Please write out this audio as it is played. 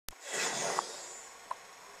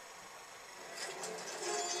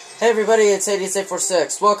Hey everybody, it's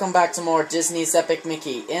 8646. Welcome back to more Disney's Epic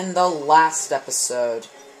Mickey. In the last episode,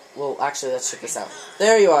 well, actually, let's check this out.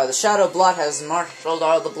 There you are. The Shadow Blot has marshaled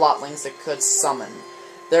all the Blotlings it could summon.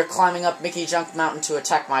 They're climbing up Mickey Junk Mountain to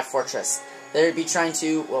attack my fortress. They'd be trying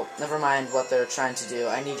to, well, never mind what they're trying to do.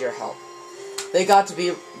 I need your help. They got to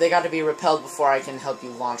be repelled before I can help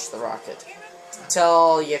you launch the rocket.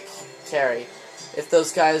 Tell you, Carrie, if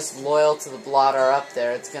those guys loyal to the Blot are up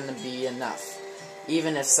there, it's gonna be enough.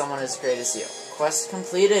 Even if someone as great as you. Quest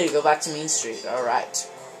completed. Go back to Mean Street. Alright.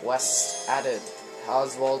 Quest added.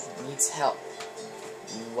 Oswald needs help.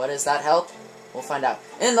 What is that help? We'll find out.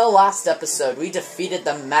 In the last episode, we defeated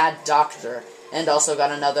the Mad Doctor, and also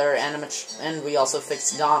got another and we also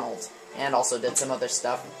fixed Donald, and also did some other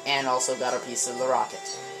stuff, and also got a piece of the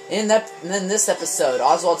rocket. In this episode,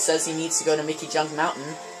 Oswald says he needs to go to Mickey Junk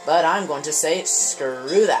Mountain, but I'm going to say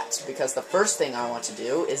screw that, because the first thing I want to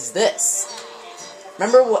do is this.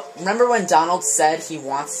 Remember when Donald said he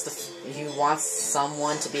wants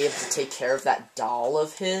someone to be able to take care of that doll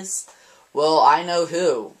of his? Well, I know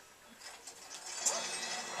who.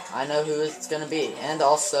 I know who it's gonna be. And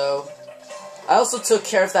also, I also took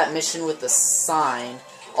care of that mission with the sign.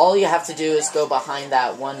 All you have to do is go behind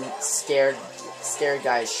that one scared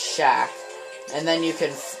guy's shack, and then you can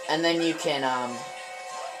find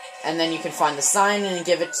the sign and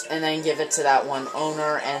give it to that one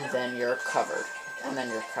owner, and then you're covered.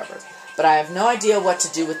 But I have no idea what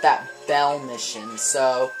to do with that bell mission,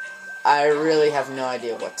 so I really have no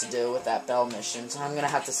idea what to do with that bell mission. So I'm gonna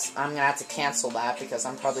have to cancel that because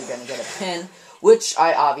I'm probably gonna get a pin, which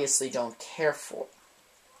I obviously don't care for.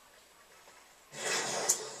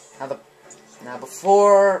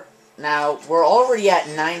 Now we're already at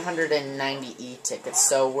 990 e-tickets,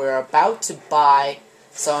 so I'm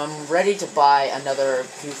ready to buy another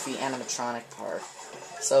Goofy animatronic part.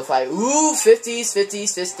 So if I,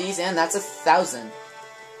 50s, and that's 1,000.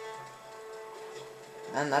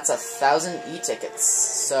 And that's 1,000 e-tickets.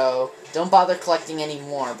 So don't bother collecting any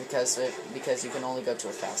more because you can only go to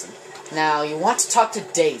 1,000. Now you want to talk to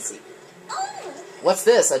Daisy. What's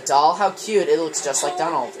this? A doll? How cute! It looks just like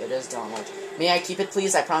Donald. It is Donald. May I keep it,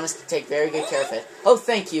 please? I promise to take very good care of it. Oh,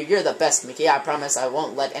 thank you. You're the best, Mickey. I promise I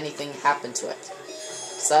won't let anything happen to it.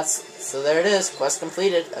 So there it is. Quest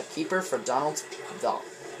completed. A keeper for Donald's doll.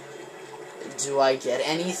 Do I get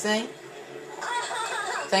anything?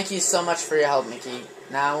 Thank you so much for your help, Mickey.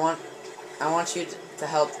 Now I want you to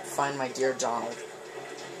help find my dear Donald.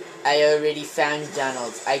 I already found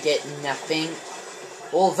Donald. I get nothing.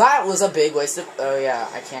 Well, that was a big waste of... Oh yeah,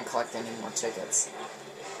 I can't collect any more tickets.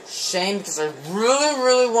 Shame, because I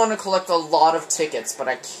really want to collect a lot of tickets, but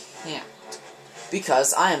I can't.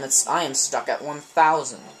 Because I am stuck at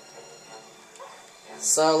 1,000.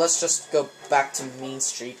 So let's just go back to Mean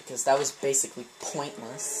Street, because that was basically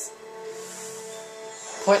pointless.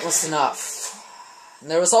 Pointless enough. And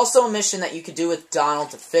there was also a mission that you could do with Donald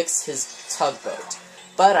to fix his tugboat.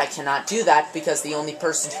 But I cannot do that, because the only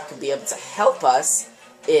person who can be able to help us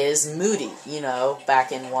is Moody. You know,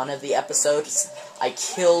 back in one of the episodes, I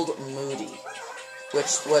killed Moody.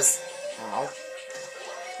 Which was... Oh,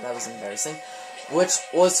 that was embarrassing. Which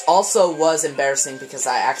was embarrassing because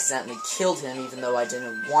I accidentally killed him even though I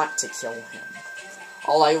didn't want to kill him.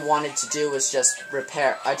 All I wanted to do was just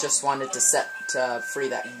repair. I just wanted to free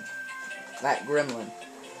that gremlin.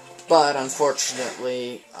 But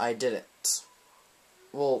unfortunately, I didn't.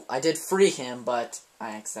 Well, I did free him, but I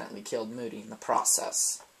accidentally killed Moody in the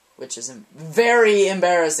process. Which is very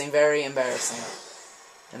embarrassing, very embarrassing.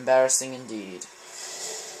 Embarrassing indeed.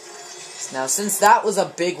 Now, since that was a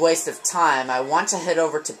big waste of time, I want to head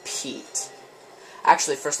over to Pete.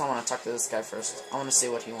 Actually, first I want to talk to this guy first. I want to see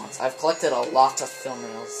what he wants. I've collected a lot of film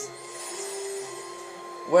reels.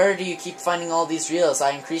 Where do you keep finding all these reels?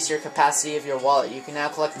 I increase your capacity of your wallet. You can now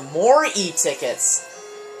collect more e-tickets.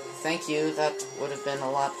 Thank you. That would have been a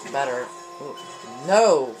lot better. Ooh.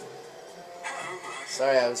 No!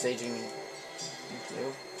 Sorry, I was daydreaming. Thank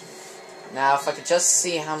you. Now, if I could just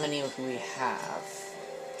see how many we have.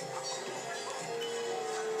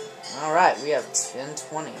 Alright, we have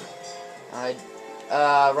 1020.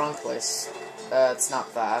 Wrong place. It's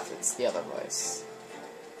not that, it's the other place.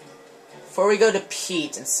 Before we go to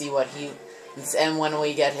Pete and see what and when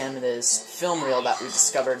we get him this film reel that we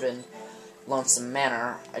discovered in Lonesome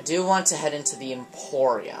Manor, I do want to head into the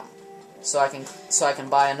Emporium. So I can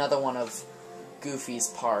buy another one of Goofy's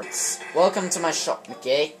parts. Welcome to my shop,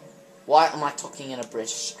 Mickey. Why am I talking in a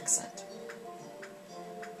British accent?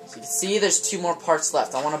 So you can see there's 2 more parts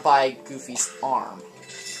left. I want to buy Goofy's arm.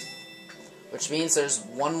 Which means there's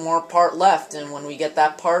 1 more part left, and when we get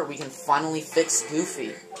that part, we can finally fix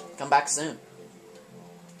Goofy. Come back soon.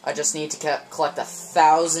 I just need to collect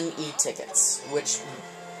 1,000 E-tickets, which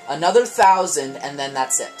another 1,000, and then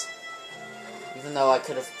that's it. Even though I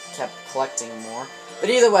could have kept collecting more. But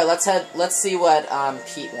either way, let's see what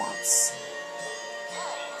Pete wants.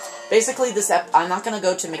 Basically, I'm not gonna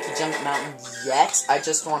go to Mickey Jump Mountain yet. I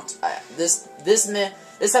just want this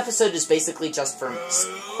episode is basically just for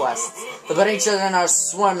quests. The bunny children are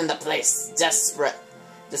swarming the place, desperate,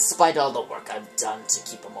 despite all the work I've done to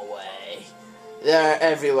keep them away. They're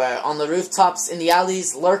everywhere, on the rooftops, in the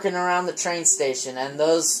alleys, lurking around the train station, and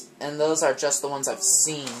those are just the ones I've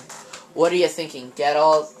seen. What are you thinking? Get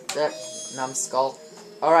all that, numbskull?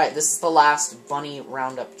 Alright, this is the last bunny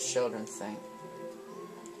roundup children thing.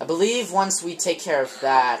 I believe once we take care of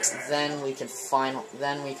that, then we can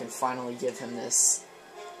finally give him this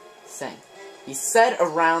thing. He said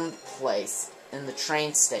around the place, in the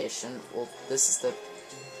train station. Well, this is the...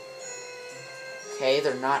 Okay,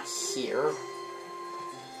 they're not here.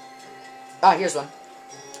 Ah, here's one.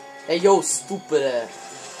 Hey, yo, stupid.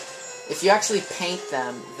 If you actually paint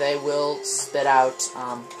them, they will spit out,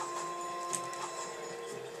 Come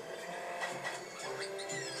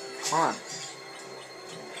on.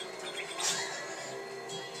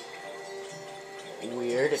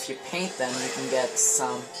 Weird. If you paint them, you can get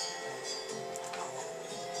some...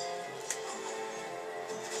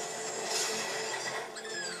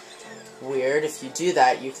 Weird. If you do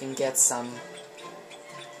that, you can get some...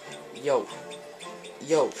 Yo.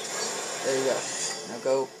 Yo. There you go. Now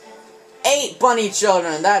go... 8 bunny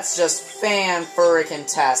children! That's just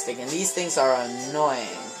fan-furrican-tastic, and these things are annoying.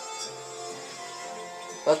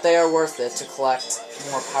 But they are worth it to collect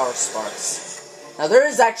more power sparks. Now there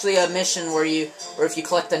is actually a mission where if you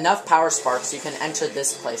collect enough power sparks, you can enter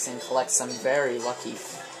this place and collect some very lucky...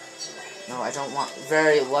 No, I don't want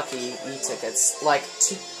very lucky E-tickets. Like,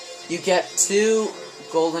 you get 2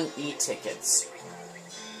 golden E-tickets.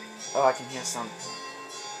 Oh, I can hear some.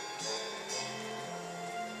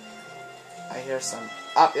 I hear some.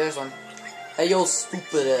 Ah, there's one. Hey, yo,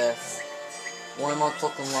 stupid ass. Why am I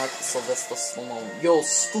talking like Sylvester Stallone? Yo,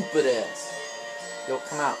 stupid ass. Yo,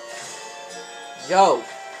 come out. Yo.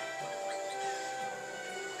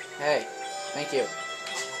 Hey, thank you.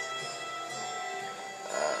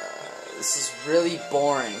 This is really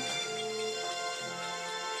boring.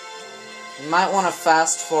 You might want to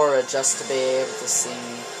fast forward just to be able to see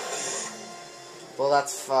me. Well,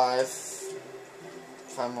 that's 5.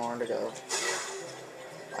 5 more to go.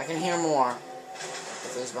 I can hear more.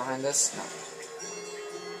 If there's behind this, no.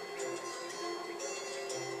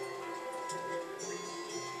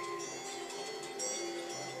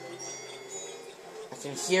 I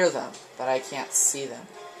can hear them, but I can't see them.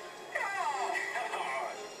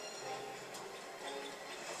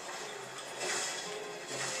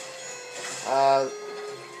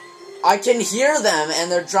 I can hear them,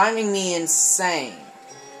 and they're driving me insane.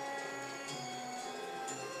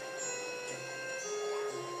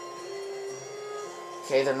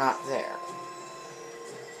 Okay, they're not there.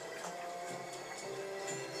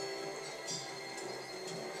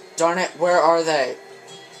 Darn it, where are they?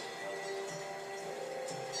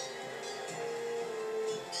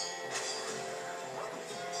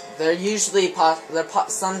 They're usually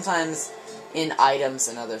sometimes in items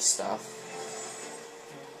and other stuff.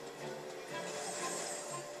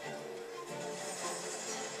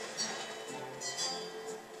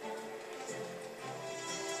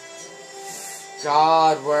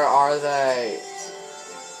 God, where are they?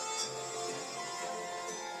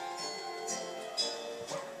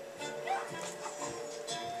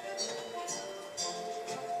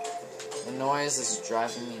 The noise is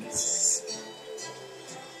driving me insane.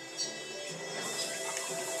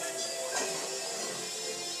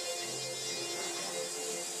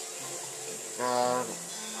 God.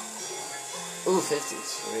 Ooh, 50,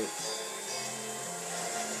 sweet.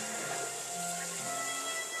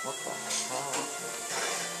 What the hell?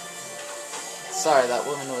 Sorry, that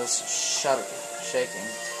woman was shaking.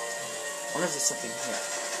 I wonder if there's something here.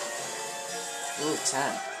 Ooh,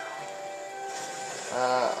 10.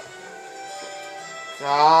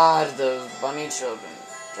 God, those bunny children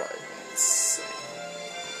drive me insane.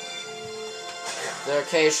 They're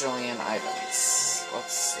occasionally in items.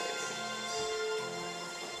 Let's see.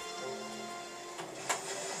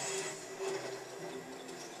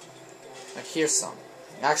 I hear some.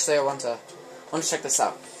 Actually, I want to check this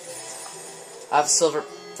out. I have silver.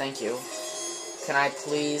 Thank you. Can I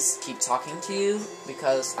please keep talking to you?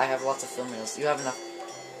 Because I have lots of film reels. You have enough.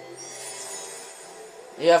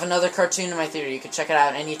 You have another cartoon in my theater. You can check it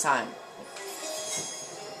out anytime.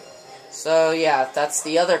 So, yeah, that's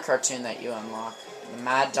the other cartoon that you unlock. The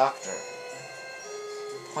Mad Doctor.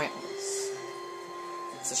 Pointless.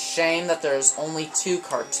 It's a shame that there's only 2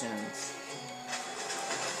 cartoons.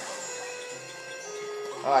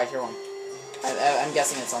 Oh, I hear one. I'm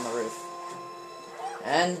guessing it's on the roof.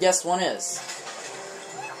 And guess one is.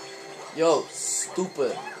 Yo,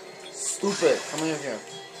 stupid. Stupid. Come over here.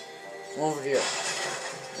 Come over here.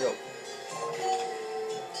 Yo.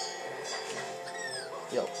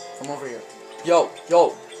 Yo, come over here. Yo.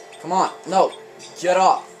 Come on. No. Get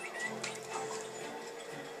off.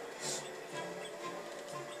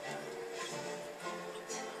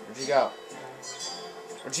 Where'd you go?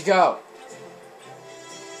 Where'd you go?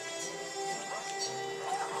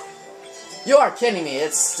 You are kidding me.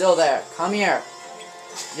 It's still there. Come here.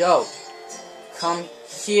 Yo. Come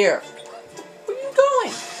here. Where are you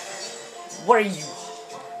going? What are you?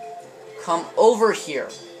 Come over here.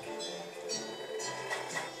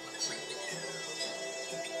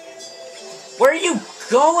 Where are you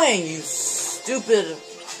going, you stupid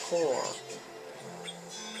whore?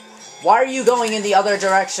 Why are you going in the other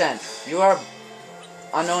direction? You are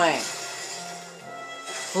annoying.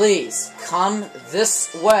 Please, come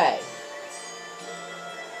this way.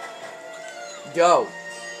 Go.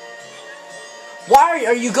 Why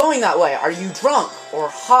are you going that way? Are you drunk, or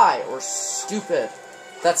high, or stupid?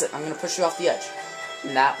 That's it. I'm going to push you off the edge.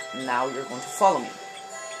 Now you're going to follow me.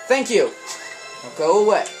 Thank you. Now go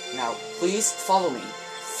away. Now, please follow me.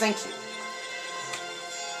 Thank you.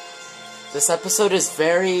 This episode is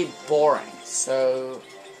very boring, so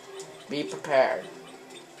be prepared.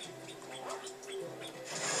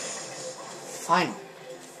 Finally.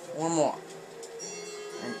 4 more.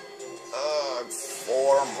 And,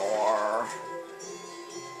 4 more.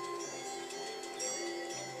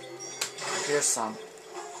 Here's some.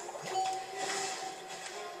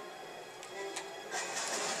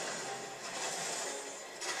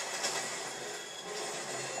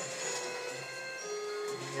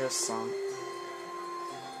 Here's some.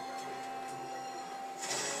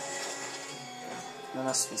 There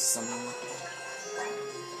must be some more.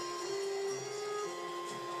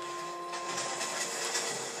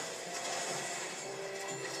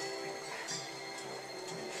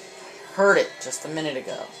 Heard it just a minute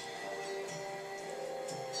ago.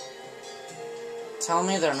 Tell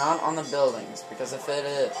me they're not on the buildings, because if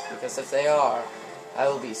they are, I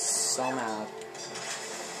will be so mad.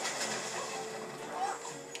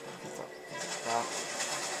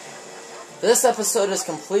 This episode is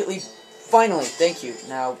completely, finally, thank you.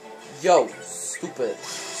 Now, yo, stupid,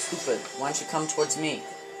 why don't you come towards me?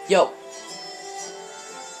 Yo.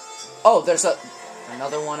 Oh, there's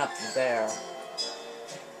another one up there.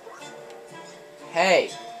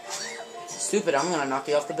 Hey, stupid, I'm gonna knock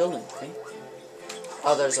you off the building, okay?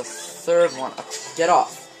 Oh, there's a 3rd one. Get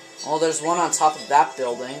off. Oh, there's one on top of that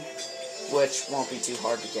building, which won't be too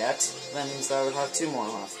hard to get. That means that I would have 2 more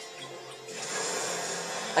left.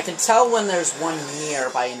 I can tell when there's one near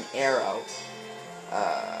by an arrow.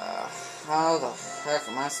 How the heck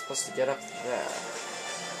am I supposed to get up there?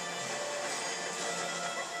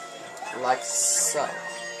 Like so.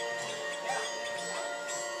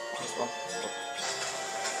 There's one.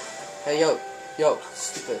 Hey, yo,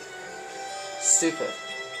 stupid.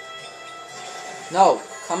 No,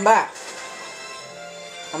 come back.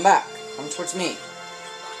 Come towards me.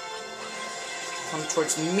 Come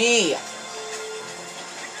towards me.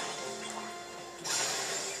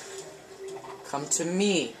 Come to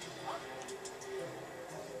me.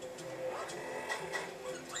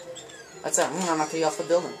 That's it. I'm gonna knock you off the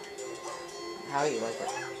building. How do you like it?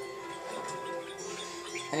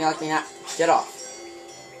 And you like me now? Get off.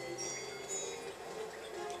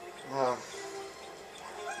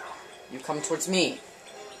 You come towards me.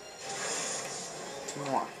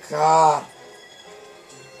 2 more. God.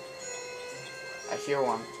 I hear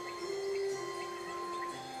one.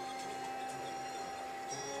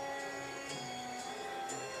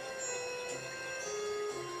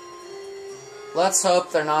 Let's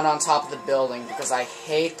hope they're not on top of the building, because I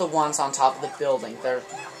hate the ones on top of the building.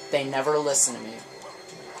 They never listen to me.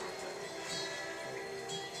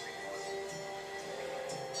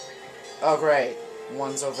 Oh great,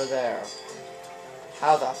 one's over there.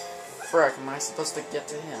 How the frick am I supposed to get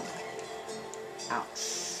to him?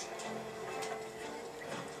 Ouch.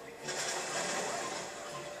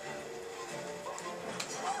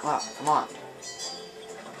 Ah, come on.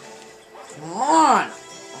 Come on!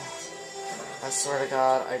 I swear to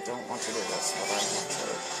God, I don't want to do this, but I have to.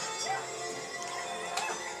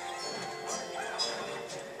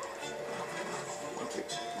 Thank you.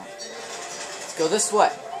 No. Let's go this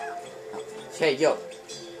way. No. Okay, yo,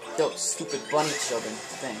 stupid bunny children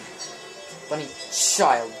thing. Bunny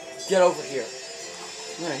child, get over here.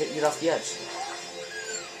 I'm gonna hit you off the edge.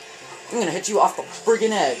 I'm gonna hit you off the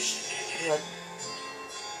friggin' edge. Where'd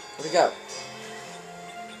it go?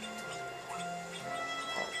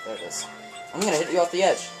 Oh, there it is. I'm gonna hit you off the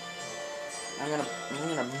edge. I'm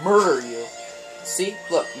gonna murder you. See?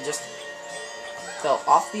 Look, you just fell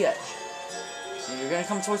off the edge. And you're gonna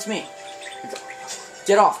come towards me.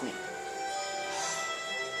 Get off me.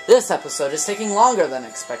 This episode is taking longer than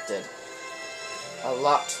expected. A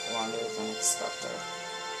lot longer than expected.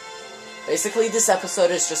 Basically, this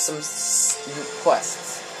episode is just some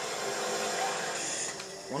quests.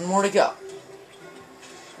 One more to go.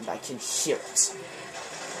 And I can hear it.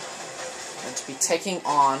 I'm going to be taking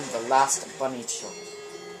on the last bunny children.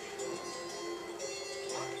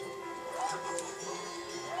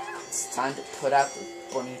 It's time to put out the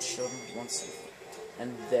bunny children once again.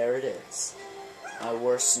 And there it is. My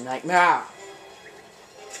worst nightmare.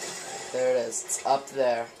 There it is. It's up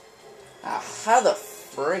there. Ah, how the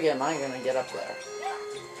frig am I gonna get up there?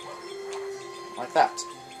 Like that.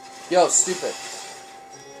 Yo, stupid.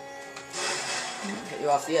 I'm gonna hit you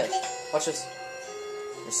off the edge. Watch this.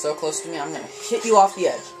 You're so close to me, I'm gonna hit you off the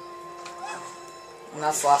edge. And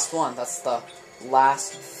that's the last one. That's the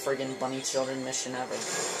last friggin' bunny children mission ever.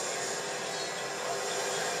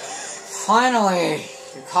 Finally!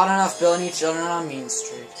 You caught enough bunny children on Mean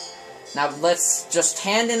Street. Now let's just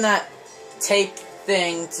hand in that tape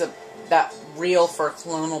thing to that reel for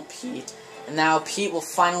Colonel Pete. And now Pete will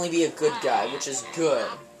finally be a good guy, which is good.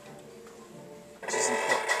 Which is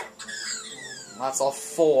important. That's all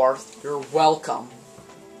 4. You're welcome.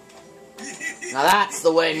 Now that's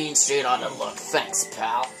the way Mean Street ought to look. Thanks,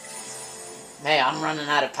 pal. Hey, I'm running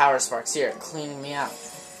out of power sparks here, cleaning me out.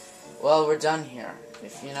 Well, we're done here.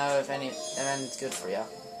 If you know if it's good for you.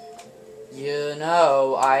 You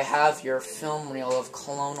know, I have your film reel of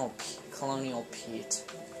Colonial Pete.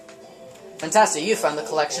 Fantastic, you found the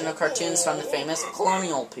collection of cartoons from the famous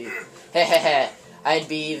Colonial Pete. Hehehe, I'd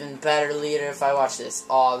be even better leader if I watched this.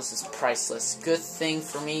 Aw, this is priceless. Good thing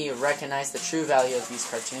for me you recognize the true value of these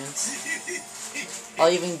cartoons. I'll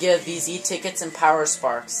even give these e-tickets and power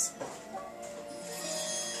sparks.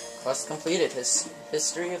 Quest completed.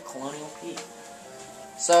 History of Colonial Pete.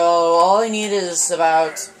 So, all I need is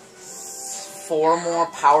about 4 more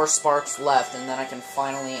power sparks left, and then I can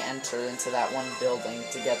finally enter into that one building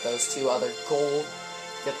to get those 2 other gold,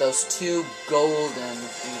 get those 2 golden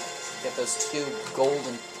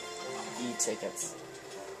e-tickets.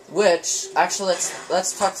 Which, actually,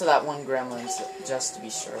 let's talk to that one gremlin just to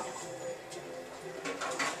be sure.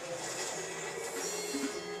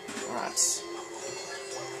 Alright.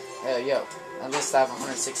 Hey, yo. At least I have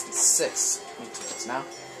 166 e-tickets now.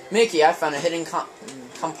 Mickey, I found a hidden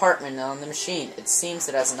compartment on the machine. It seems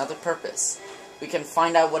it has another purpose. We can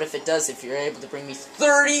find out what it does if you're able to bring me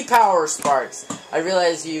 30 power sparks. I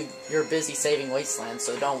realize you're busy saving Wasteland,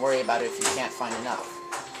 so don't worry about it if you can't find enough.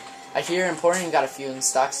 I hear Emporium got a few in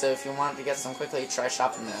stock, so if you want to get some quickly, try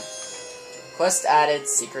shopping there. Quest added,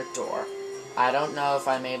 secret door. I don't know if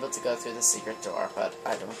I'm able to go through the secret door, but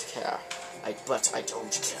I don't care. But I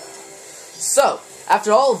don't care. So,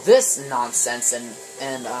 after all this nonsense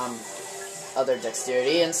and other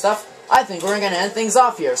dexterity and stuff, I think we're going to end things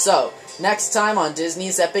off here. So, next time on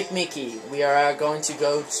Disney's Epic Mickey, we are going to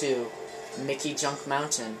go to Mickey Junk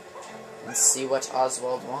Mountain and see what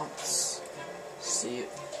Oswald wants.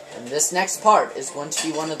 And this next part is going to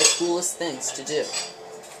be one of the coolest things to do.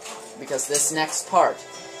 Because this next part,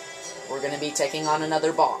 we're going to be taking on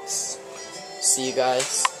another boss. See you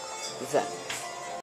guys then.